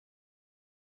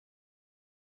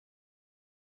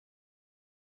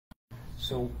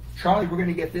So, Charlie, we're going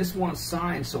to get this one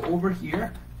signed. So, over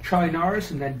here, Charlie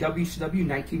Norris, and then WCW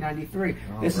 1993.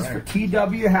 This is for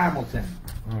T.W. Hamilton.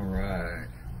 All right.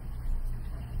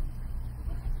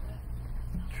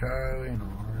 Charlie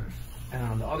Norris. And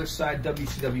on the other side,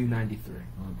 WCW 93.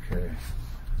 Okay.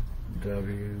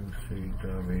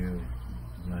 WCW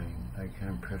 9. I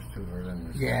can't press too hard on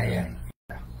this. Yeah.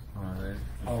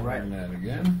 All right. That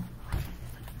again.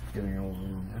 Getting over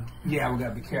now. Yeah, we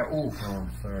gotta be careful. Oof. Oh,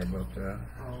 sorry about that.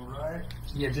 All right.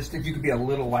 Yeah, just if you could be a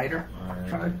little lighter. All right.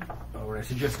 Charlie. All right.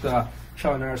 So just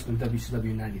Charlie Norris and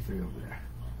WCW 93 over there.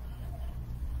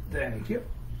 Thank you.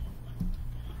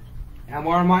 And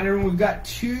one reminder, we've got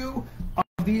 2 of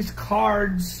these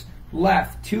cards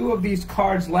left. 2 of these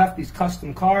cards left. These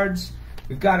custom cards.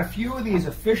 We've got a few of these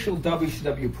official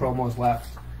WCW promos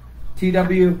left.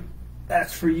 TW,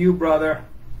 that's for you, brother.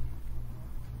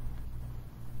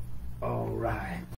 All right.